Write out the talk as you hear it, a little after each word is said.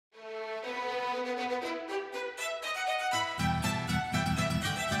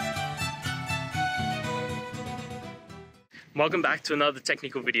Welcome back to another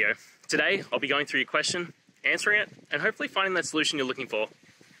technical video. Today, I'll be going through your question, answering it, and hopefully finding that solution you're looking for.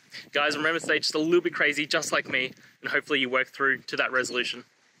 Guys, remember to stay just a little bit crazy, just like me, and hopefully you work through to that resolution.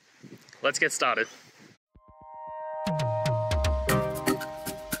 Let's get started.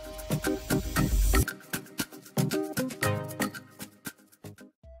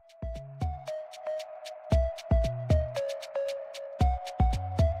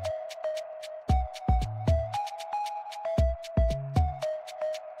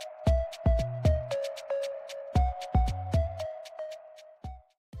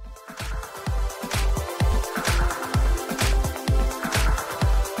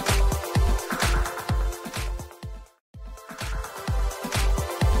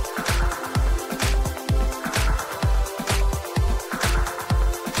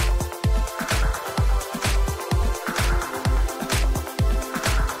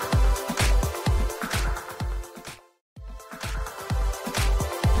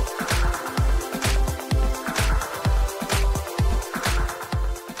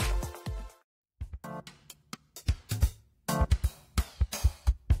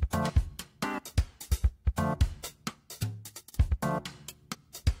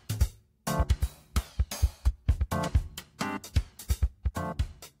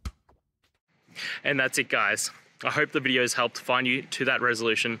 And that's it, guys. I hope the video has helped find you to that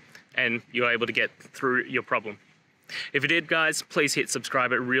resolution and you're able to get through your problem. If it did, guys, please hit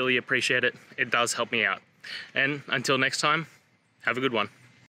subscribe. I really appreciate it. It does help me out. And until next time, have a good one.